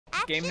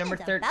game number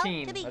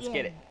 13. Let's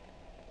get it.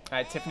 All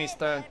right, Tiffany's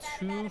thrown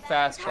 2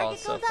 fastballs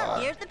so far.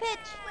 Here's the pitch.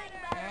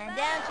 And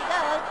down she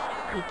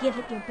goes. You give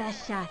it your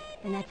best shot,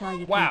 and that's all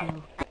you Wow. can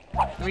do.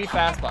 3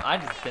 fastballs. I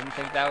just didn't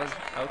think that was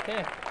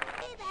okay.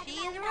 She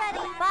is ready.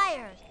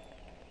 Fires.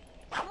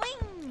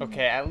 Swing.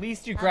 Okay, at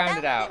least you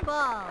grounded out.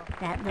 Ball.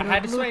 That I little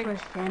had to swing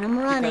blooper sent him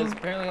running. because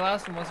apparently the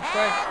last one was a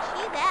strike. And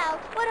she's out.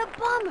 What a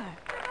bummer.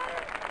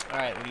 All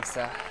right,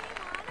 Lisa.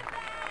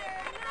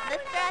 The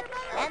stretch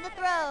and the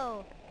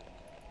throw.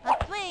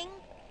 A swing.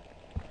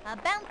 A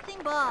bouncing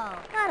ball.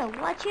 Gotta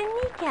watch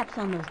your kneecaps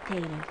on those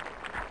taters.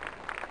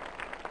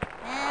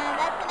 And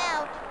that's an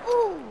out.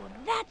 Ooh,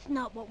 that's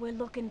not what we're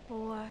looking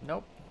for.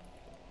 Nope.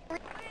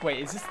 Wait,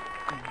 is this...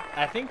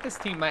 I think this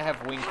team might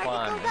have Wing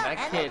Quan, and that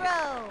And kid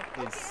the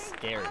throw. is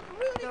scary.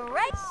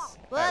 Strike. All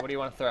right, what do you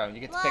want to throw? You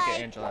get to pick it,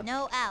 Angela.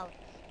 No out.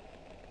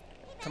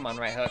 Come on,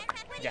 right hook.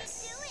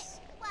 Yes.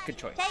 Good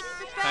choice. Takes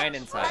the stretch. High and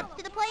inside. Up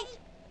to the plate.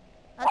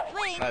 A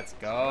swing. Let's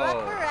go.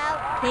 Rubber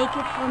out. Take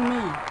it from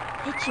me.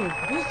 Pitchers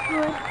this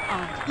good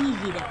are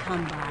easy to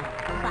come by.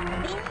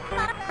 Bada bing,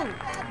 bada boom.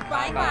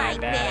 Bye-bye, Bye-bye,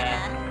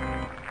 Dad.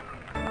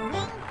 Banner.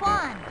 Wing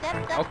Quan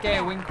steps up Okay,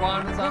 to Wing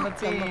Quan is on the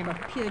That's a look team. of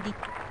pure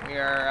We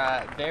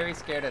are very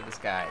scared of this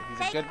guy. He's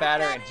a Takes good the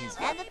batter, and stretch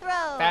he's and the throw.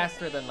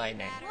 faster than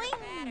lightning,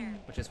 Swing.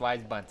 which is why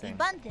he's He bunting.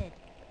 bunted.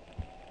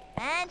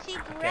 And she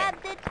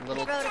grabs it. A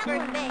little throw to too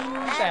first base.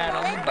 bad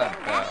on the bunt,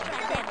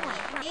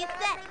 though. He's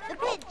set. The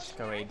pitch.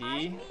 Go AD.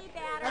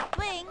 A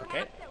swing.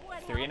 Okay,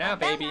 3 and out,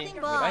 baby. Bouncing We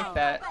ball. like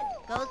that.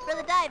 Goes for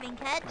the diving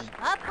catch.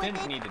 Up with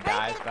Didn't it. need to Breaking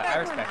dive, but I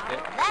first. respect it.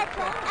 That's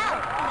an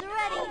out. He's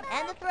ready.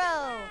 And the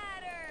throw.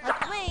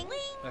 A swing.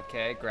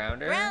 Okay,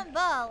 grounder. Ground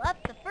ball up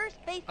the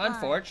first base line.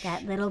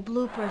 Unfortunate. That little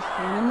blooper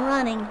sent him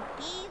running.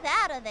 He's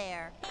out of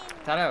there.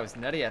 Thought I was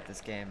nutty at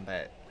this game,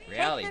 but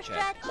reality Takes the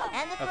check. stretch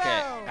and the throw. Okay,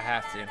 I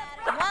have to.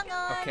 Swung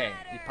on. Okay,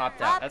 you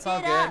popped out. That's all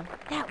Popped it good.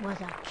 up. That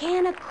was a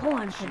can of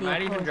corn for She the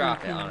might even opposing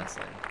drop it, team.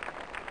 honestly.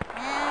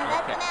 And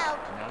that's Okay, an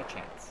out. not a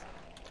chance.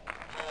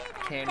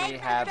 Can Takes we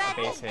the have a stretch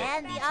base hit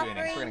and in the 2 innings?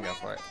 We're offering. gonna go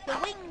for it.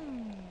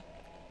 Swing.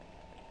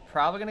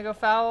 Probably gonna go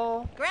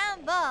foul.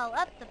 Ground ball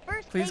up the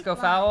first Please base go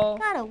line. foul.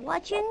 Gotta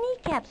watch your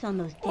kneecaps on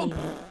those taters.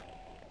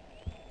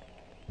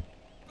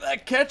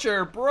 That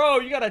catcher, bro,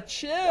 you gotta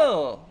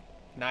chill.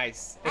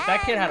 Nice. If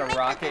that kid had a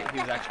rocket, he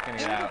was actually gonna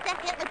get Into out.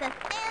 second with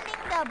a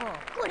standing double.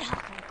 Good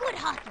hustle. Good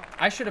hustle.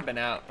 I should have been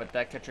out, but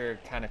that catcher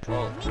kind of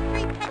trolled.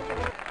 Dimitri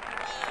Petrovic.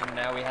 And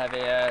now we have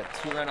a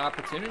 2-run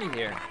opportunity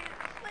here.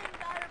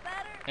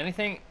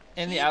 Anything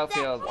in the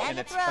outfield and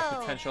it's a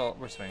potential.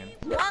 We're swinging.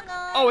 Swung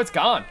on. Oh, it's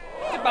gone.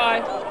 Goodbye.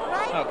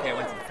 Right. Okay,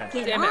 went to the fence.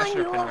 Get Damn it, I on should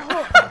have your been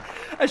hook.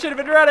 I should have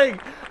been running.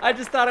 I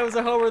just thought it was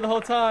a homer the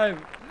whole time.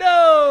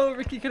 No,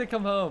 Ricky could have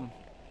come home.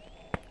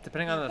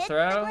 Depending on the Hits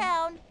throw. the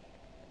ground.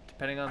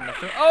 Depending on the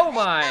throw. Oh It's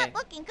my. not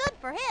looking good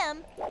for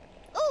him. Oops.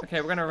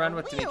 Okay, we're gonna run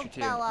with The wheel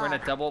Dimitri too. fell We're gonna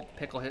off. double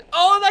pickle hit.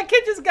 Oh, that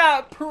kid just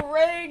got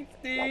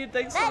pranked, dude.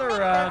 Thanks That for the makes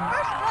run. the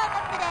first run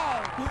of the day.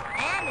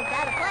 And it's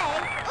out of play.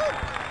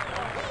 Oops.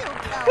 The wheel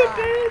fell Good off.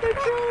 day, they're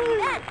Let's see trying.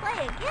 that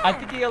play again. I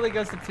think he only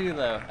goes to 2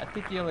 though. I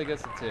think he only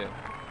goes to 2.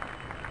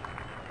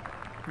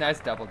 Nice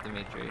double,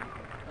 Dimitri.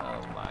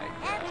 Oh my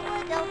god.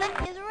 And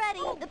Delvec is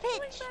ready. The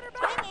pitch.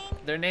 Swinging.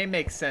 Their name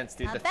makes sense,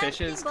 dude. A The bouncing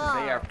fishes, because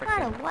they are ball.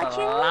 freaking Gotta watch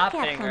your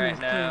flopping kneecaps on right this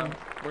now. team.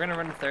 We're gonna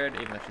run to third,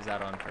 even though she's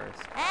out on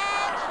first.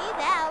 And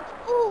she's out.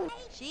 Ooh.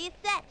 She's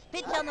set.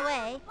 Pitch on the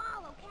way.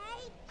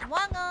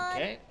 Swung on.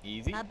 Okay,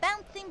 easy. A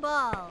bouncing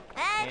ball.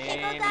 And she goes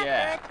And after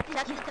yeah. it.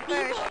 Chucks it to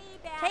first.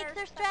 Takes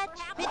her stretch.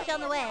 Pitch on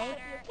the way.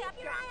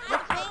 The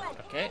swing.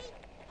 Okay.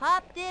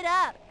 Popped it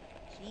up.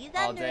 She's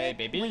All under day, it.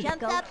 baby.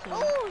 Jumps up.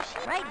 Ooh,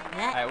 she right in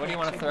that. Alright, what do you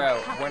want to catch throw?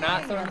 is a We're not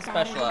tough throwing one. the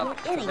special up.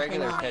 It's a Anything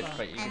regular off pitch, of.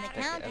 but you And get the to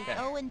pick count it. is Okay.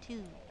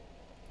 0-2.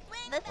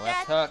 The Left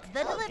stretch. hook. The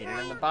Get delivery. it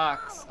in the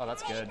box. Oh,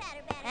 that's good.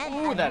 And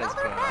Ooh, that is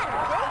another good. batter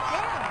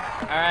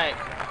goes down. Alright.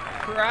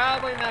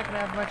 Probably not going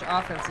to have much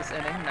offense this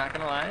inning, not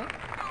going to lie.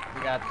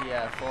 We got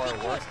the 4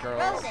 worst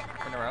girls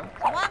in a row.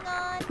 Swung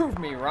on. Prove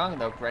me wrong,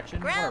 though, Gretchen.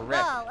 What a Ground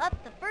rip. ball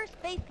up the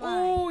first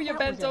baseline. Ooh, you That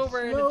bent was a over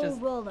and it slow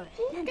just... roller.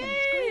 Sent him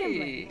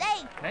Okay. scrambling.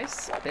 Safe. Nice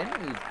spin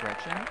move,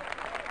 Gretchen.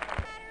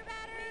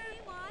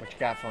 What you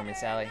got for me,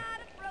 Sally?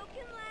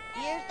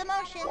 Here's the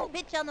motion.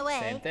 Pitch on the way.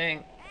 Same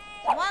thing.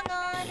 Swung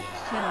on. Should've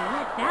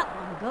let that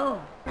one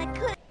go. I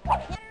could.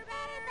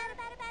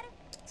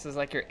 This is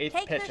like your 8th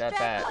Take pitch the at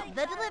stretch. bat.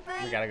 The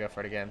delivery. We gotta go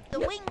for it again. The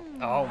wing.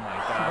 Oh my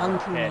god, One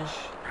what a too many. pitch.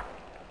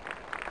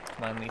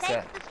 Come on, Lisa.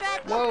 Takes the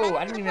stretch. Whoa, Cuts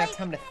I to didn't the even have plate.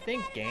 time to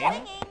think, game.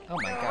 Swinging. Oh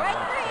my god, Right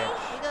what through. a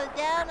She pitch. goes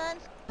down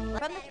on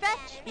from the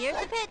stretch. Here's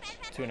the pitch.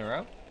 2 in a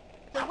row.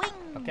 The wing.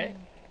 Okay.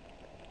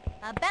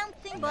 A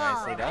bouncing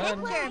ball. Nicely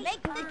done. Pitcher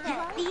makes the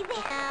catch.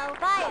 Now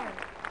fires.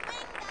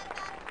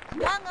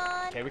 Swung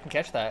on. Okay, we can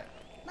catch that.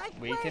 Nice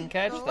we play. can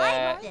catch Sliced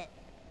that. it.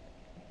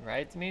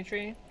 Right,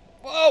 Dimitri?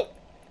 Whoa!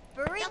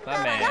 Barista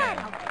My man. got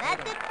it.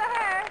 That's it for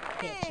her.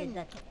 Pitch is a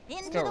Into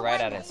Let's go the right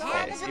at window. his And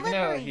face. the Even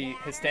though delivery.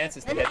 his stance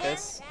is to hit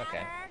this.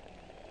 Okay.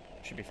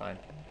 Should be fine.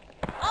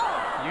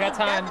 Oh, You got he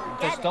time.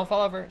 doesn't Just get don't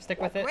fall over.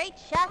 Stick with it. it. Great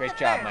shot. Great to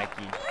job, first.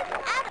 Mikey.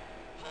 Out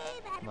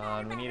of- Come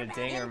on, we need a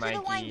dinger, Into the Mikey.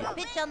 wind-up.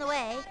 Pitch on the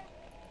way.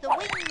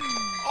 Swing.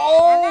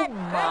 Oh And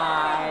that's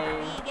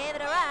my! He gave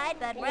it a ride,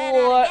 but ran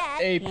out What of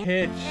gas. a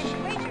pitch!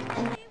 And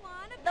Fraser,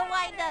 the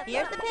wind-up.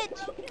 Here's the pitch.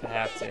 I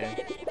have to.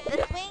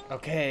 The swing.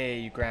 Okay,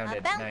 you A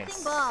grounded. bouncing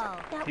Nice. ball.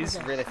 That He's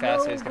was a really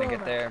fast, so he's slow gonna get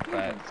roller. there,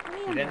 but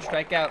Goodness, he didn't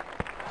strike out.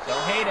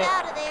 Don't hate it.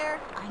 Out of there.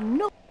 I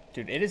know.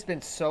 Dude, it has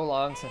been so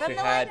long since From we've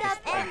the had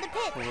just wind-up and the a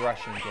pitch.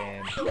 crushing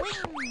game.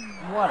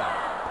 Swing. What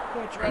a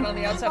pitch right on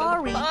the outside of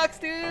Sorry. the box,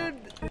 dude!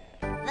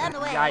 Left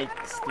away.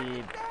 Yikes,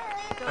 dude.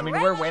 I mean,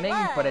 we're winning,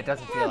 but it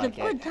doesn't feel Now's a like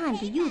good it. time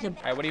to use a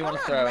Alright, what do you want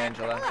to throw,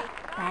 Angela?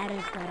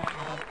 batter's gotta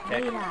have a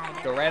Okay, great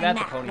eye. go right to at the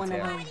knock one of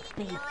ponytail. those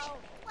baits.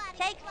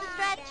 Takes the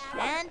stretch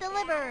and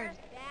delivers.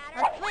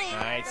 A swing.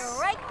 Nice.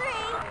 Strike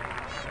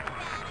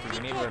three.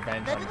 Dude, we need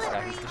revenge on this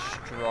guy. He's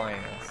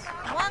destroying us.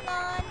 Swung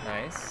on.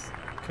 Nice.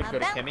 Could A go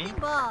to bouncing Kimmy.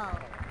 ball.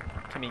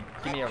 Kimmy,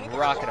 give me a Into the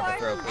rocket of a fourth,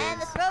 throw,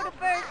 And the please. throw to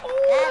first.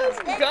 Oh, And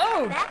let's then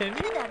go, back to Kimmy.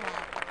 the dugout.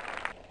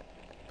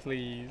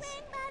 Please.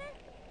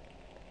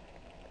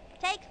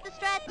 Takes the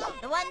stretch.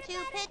 The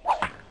 1-2 pitch.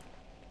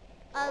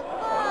 A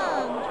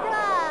long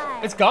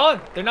drive. It's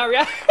gone. They're not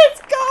reacting.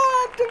 It's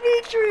gone,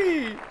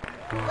 Dimitri.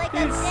 Like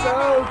a He's salmon.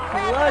 so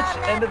Grab clutch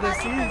on end of the that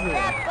body, 'cause season.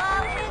 That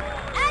ball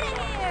is out of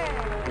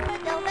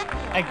here.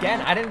 Delvecchio.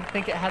 Again, I didn't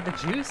think it had the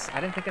juice. I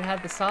didn't think it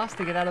had the sauce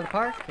to get out of the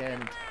park,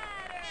 and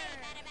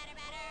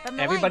From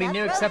the everybody windup,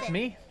 knew throws except it.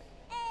 me.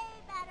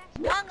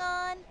 Swung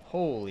on.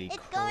 Holy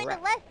It's going to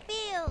crap. left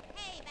field.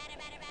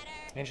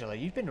 Angela,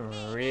 you've been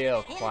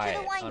real Into quiet the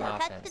on windup.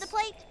 Cuts to the offense.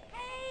 plate.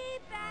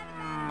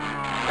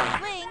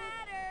 Swing.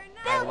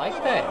 I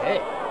like that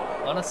hit.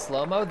 On a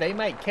slow-mo, they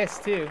might kiss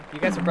too. You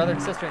guys are brother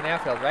and sister in the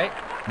outfield, right?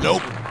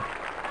 Nope.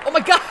 Oh my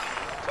god!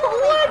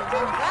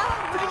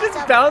 What? Did he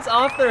just bounce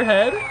off their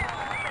head?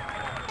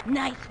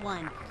 Nice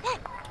one.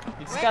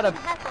 You just gotta...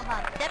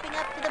 Hasselhoff stepping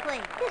up to the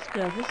plate. This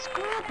girl's a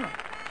scrubber.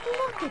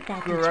 Look at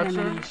that Gretchen?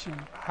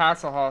 determination.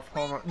 Hasselhoff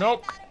homer.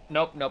 Nope.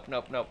 Nope, nope,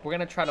 nope, nope. We're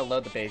gonna try to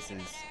load the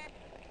bases.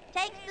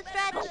 Takes the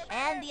stretch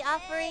and the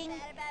offering.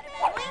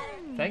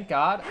 Swing. Thank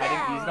God I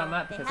didn't use it on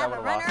that because I They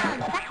would have have a lost runner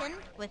it. on second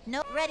with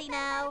no ready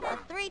now. A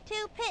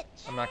 3-2 pitch.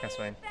 I'm not gonna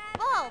swing.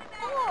 Ball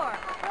 4.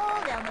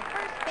 Roll down the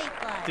first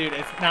baseline. Dude,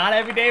 it's not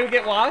every day we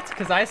get walked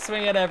because I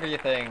swing at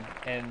everything.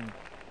 And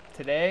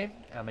today,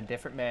 I'm a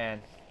different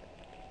man.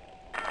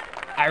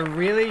 I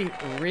really,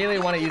 really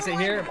want to use it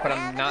here, but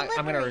I'm not.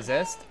 I'm gonna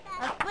resist.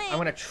 A swing. I'm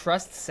gonna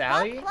trust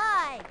Sally Pop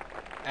fly.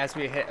 as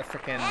we hit a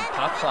freaking And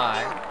pop a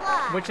fly,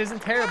 fly. which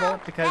isn't terrible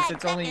Out because at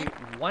it's only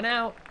second. 1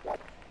 out.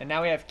 And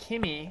now we have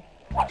Kimmy.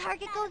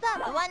 Target goes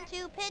up. A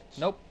 1-2 pitch.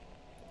 Nope.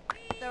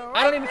 The I don't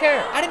right even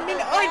care. I didn't mean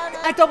to.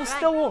 I double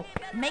stole.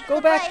 Make Go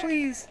the back, play.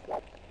 please.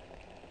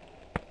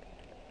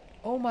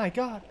 Oh my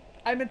God.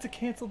 I meant to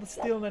cancel the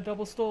steal and I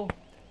double stole.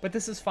 But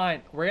this is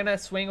fine. We're gonna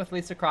swing with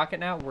Lisa Crockett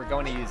now. We're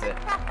going to use it.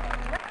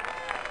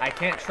 I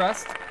can't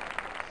trust.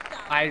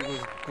 I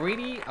was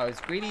greedy,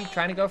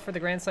 trying to go for the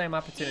Grand Slam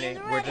opportunity.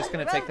 We're just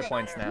gonna take the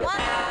points now.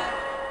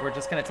 We're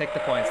just gonna take the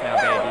points now,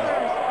 baby.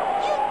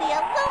 Use the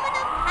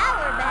aluminum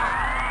power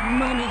bat.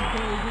 Money,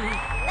 baby.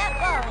 That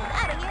ball is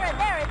out of here, and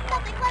there is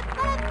nothing left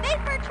but a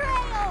vapor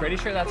trail. Pretty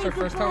sure that's Say her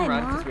first goodbye, home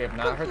run Ma. because we have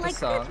not Looks heard the like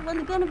song. this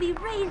one's gonna be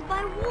raised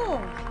by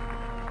wolves.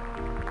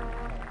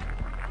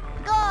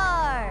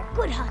 Score.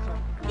 Good hustle.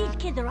 These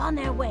kids are on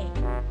their way.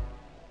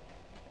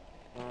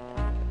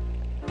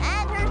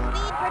 And her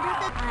speed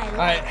produces. I All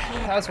right,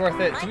 that was worth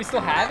it. Do we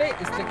still have it?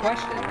 Is the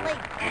question.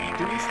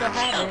 Do we still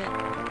have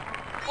it?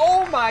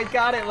 Oh my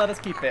God! It let us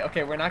keep it.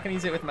 Okay, we're not gonna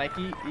use it with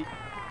Mikey.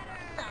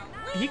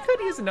 He could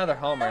use another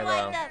homer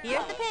though.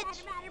 Here's the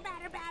pitch.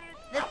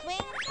 The swing.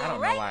 I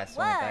don't know why I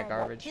swung at that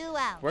garbage. 2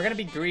 out. We're gonna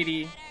be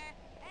greedy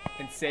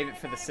and save it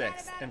for the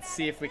 6th and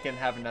see if we can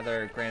have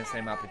another Grand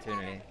Slam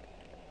opportunity.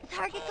 The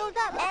target goes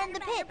up, and the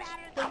pitch.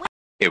 The win.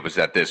 It was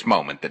at this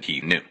moment that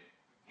he knew.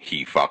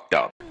 He fucked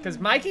up. Because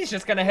Mikey's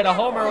just gonna hit a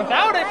homer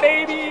without it,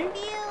 baby.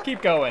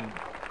 Keep going.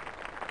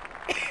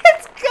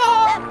 It's That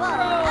gone, ball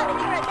is out of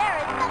bro. here, and there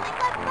is nothing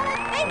left but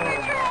a vapor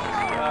trail.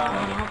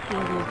 That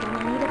outfielder's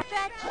gonna need a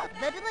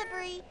Stretch. The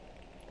delivery.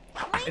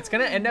 Swing. It's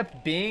gonna end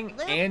up being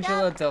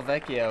Angela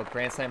Delvecchio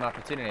Grand Slam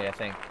opportunity, I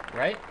think,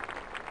 right?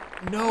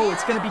 No,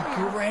 it's gonna be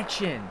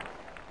Gretchen.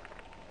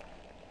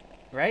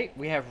 Right?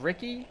 We have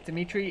Ricky,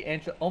 Dimitri,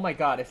 Angela. Oh my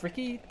God! If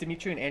Ricky,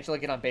 Dimitri, and Angela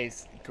get on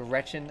base,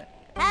 Gretchen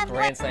Have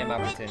Grand Slam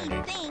Whitney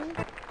opportunity. sing.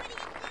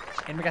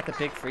 And we got the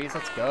big freeze.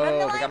 Let's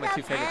go. We got my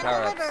 2 favorite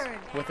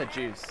power-ups with a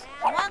juice.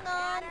 Swung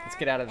on. Let's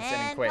get out of this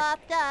inning And quick.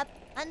 popped up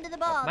under the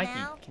ball Mikey,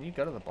 now. can you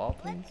go to the ball,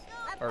 please?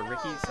 Or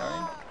Ricky,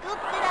 sorry.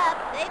 Scooped it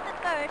up, saved it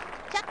first,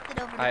 chucked it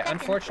over to Alright,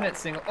 second. unfortunate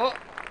single. Oh!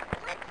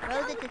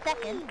 Throws it to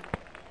second.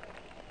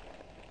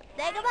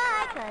 Say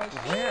goodbye, cause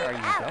she's Where are you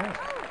out. going?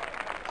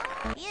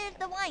 Here's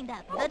the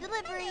windup, the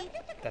delivery.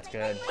 That's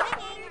good.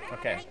 Swinging.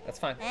 Okay, that's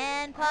fine.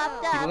 And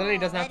popped up. He literally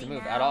doesn't have to Ready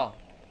move now. at all.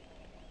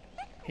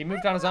 He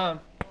moved on his own.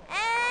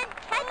 And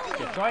catches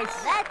Good it.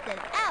 choice. That's it,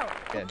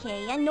 out. Good.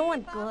 Okay, I know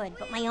I'm good,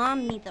 but my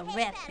arm needs a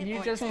rest. You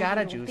before just it got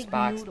a turns into juice big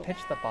box. noodle. Pitch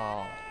the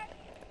ball.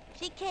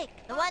 She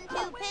kicked the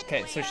 1-2 pitch.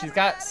 Okay, so she's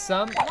got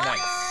some.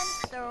 Nice.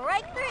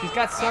 Strike 3. She's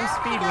got some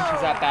speed when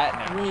she's at bat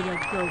now. Way to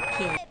go,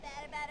 kid.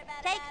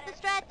 Takes the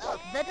stretch.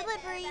 The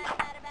delivery.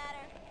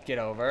 Get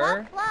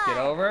over. Get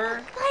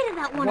over. Side of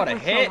that one What a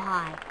was hit. so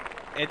high.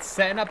 It's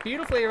setting up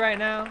beautifully right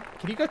now.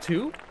 Can you go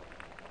 2?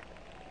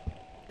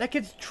 That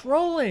kid's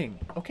trolling.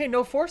 Okay,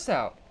 no force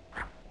out.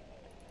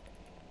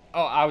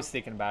 Oh, I was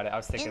thinking about it.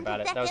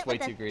 That was way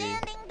too greedy.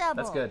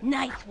 That's good.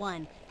 Nice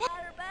one.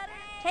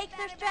 Takes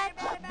her stretch.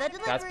 The delivery.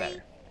 That's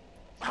better.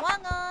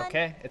 Swung on.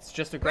 Okay, it's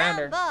just a Ground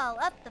grounder. ball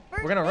up the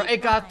first We're gonna run. base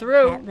It got line.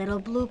 through. That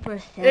little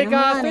blooper set It him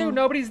got running. through.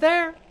 Nobody's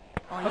there.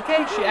 All you Okay,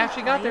 can she do is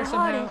actually got try there your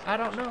somehow. hardest. I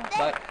don't know,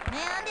 but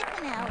And it's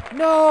an out.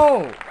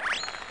 no.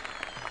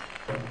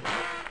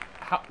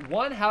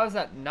 How is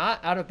that not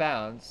out of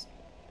bounds?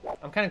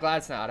 I'm kind of glad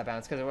it's not out of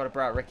bounds because it would have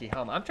brought Ricky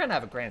home. I'm trying to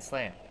have a grand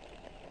slam.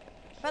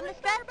 From the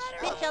stretch.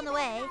 Pitch on the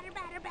way.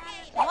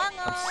 Swung on.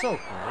 I'm so greedy.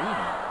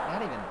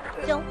 Not even.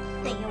 Don't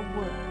say a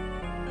word.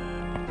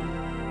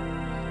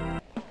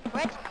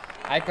 Gretchen.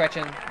 All right,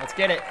 Gretchen, let's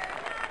get it.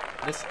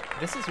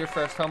 This is your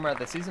first homer of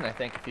the season, I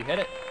think, if you hit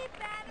it.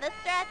 The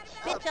stretch.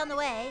 Pitch on the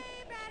way.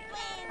 The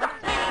swing.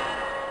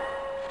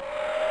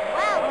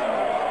 Wow, with the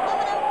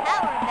aluminum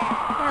power bat.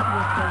 That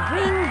was the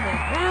ring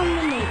around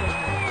the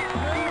neighborhood.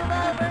 Move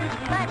over,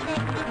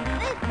 Sputnik.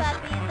 This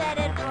puppy's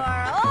headed for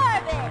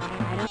orbit.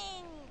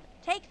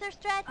 Takes her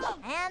stretch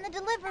and the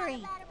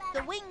delivery.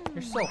 The wing.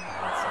 You're so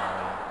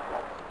bad,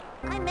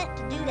 I meant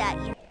to do that.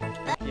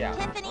 Yeah.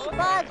 Tiffany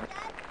Buzz.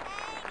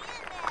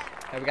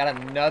 Hey, we got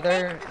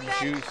another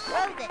juice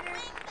Throws it.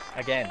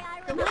 again.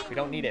 The wing. We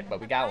don't need it, but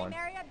we got one.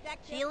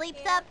 She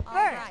leaps up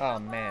first. Oh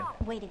man.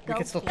 Way to go. We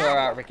can still kid. throw her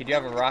out, Ricky. Do you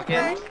have a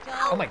rocket?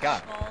 Oh my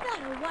god.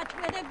 Gotta watch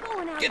where they're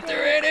going out Get there.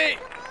 there, Eddie!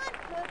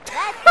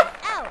 That's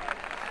out.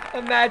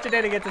 Imagine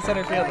hitting it to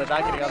center field and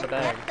not getting on the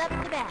bag. Steps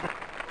up to bat.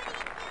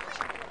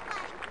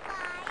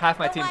 Half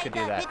my team could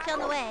do that. Pitch on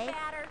the way.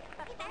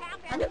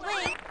 On the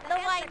swing. The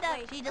wind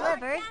up. She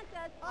delivered.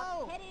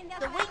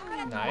 The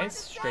wing. Nice.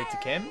 Straight to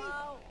Kim.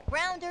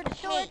 Grounder to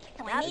short.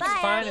 It's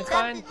fine, it's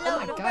fine. Oh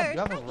my god, you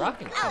have a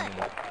rocket coming.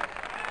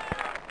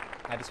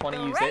 I just want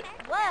to use it.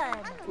 One.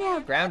 Now,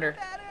 Grounder.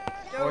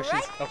 Or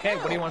she's... Okay,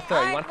 what do you want to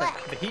throw? You want the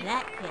heat?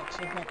 that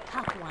pitch is a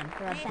tough one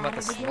for a want the batter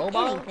to slow get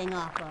ball? anything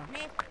off of.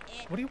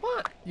 What do you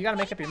want? You gotta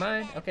make up your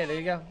mind. Okay, there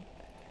you go.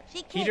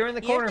 She Heater in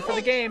the corner for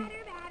the game.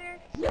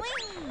 Swing.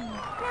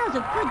 Now's a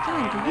good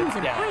time to use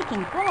a Yeah.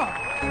 breaking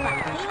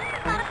ball.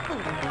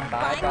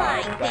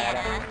 Bye-bye,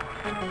 batter.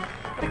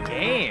 The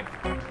game.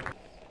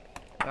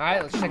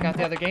 Alright, let's check out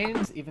the other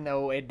games, even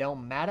though it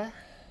don't matter.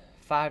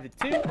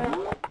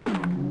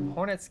 5-2.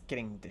 Hornets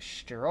getting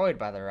destroyed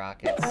by the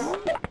Rockets.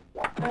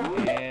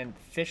 And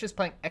Fish is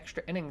playing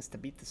extra innings to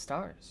beat the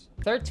Stars.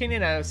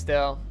 13-0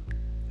 still.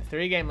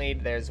 3-game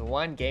lead. There's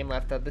 1 game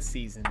left of the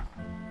season.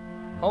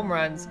 Home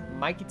runs,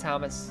 Mikey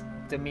Thomas,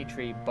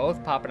 Dimitri,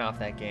 both popping off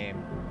that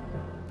game.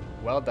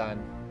 Well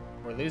done.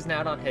 We're losing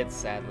out on hits,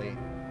 sadly.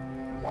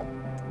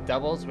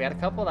 Doubles, we had a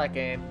couple that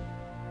game.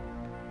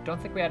 Don't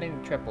think we had any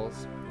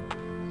triples.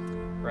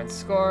 Runs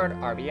scored,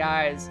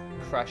 RBIs,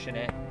 crushing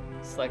it.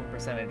 Slugging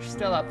percentage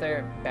still up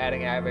there.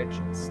 Batting average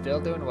still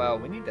doing well.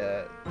 We need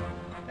to...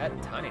 That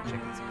tiny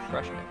chicken's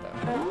crushing it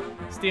though.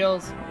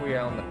 Steals, we are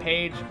on the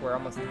page. We're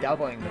almost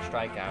doubling the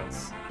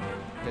strikeouts.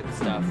 Good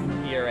stuff.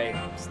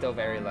 ERA still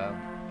very low.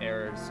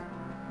 Errors.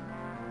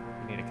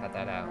 We need to cut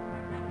that out.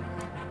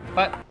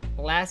 But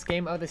last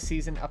game of the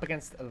season up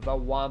against the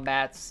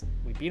Wombats.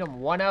 We beat them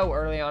 1-0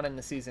 early on in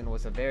the season. It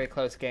was a very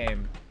close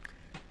game.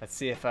 Let's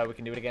see if we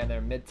can do it again. They're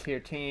a mid-tier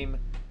team.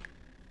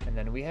 And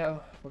then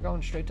we're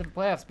going straight to the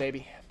playoffs,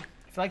 baby.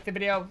 If you liked the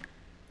video,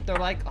 throw a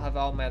like. I'll have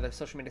all my other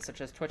social media such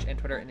as Twitch and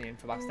Twitter in the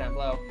info box down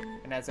below.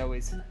 And as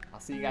always, I'll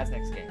see you guys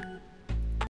next game.